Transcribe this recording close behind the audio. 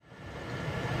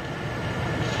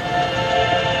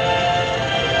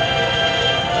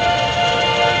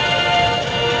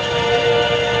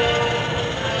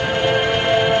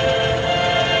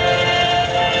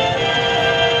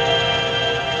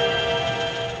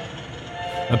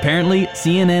Apparently,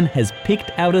 CNN has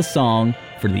picked out a song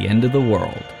for the end of the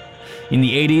world. In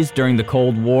the 80s, during the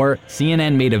Cold War,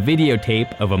 CNN made a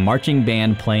videotape of a marching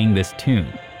band playing this tune.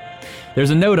 There's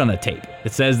a note on the tape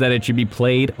that says that it should be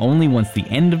played only once the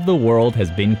end of the world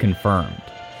has been confirmed.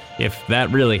 If that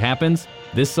really happens,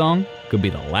 this song could be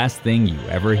the last thing you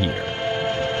ever hear.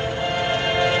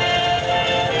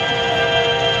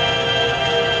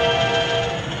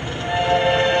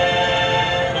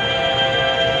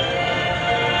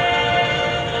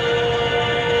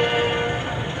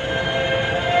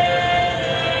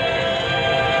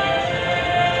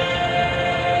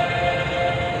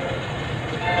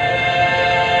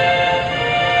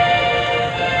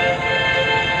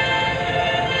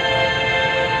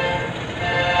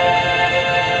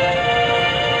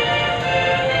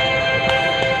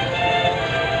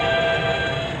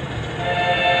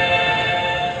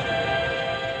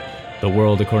 The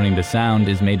World According to Sound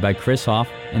is made by Chris Hoff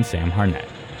and Sam Harnett.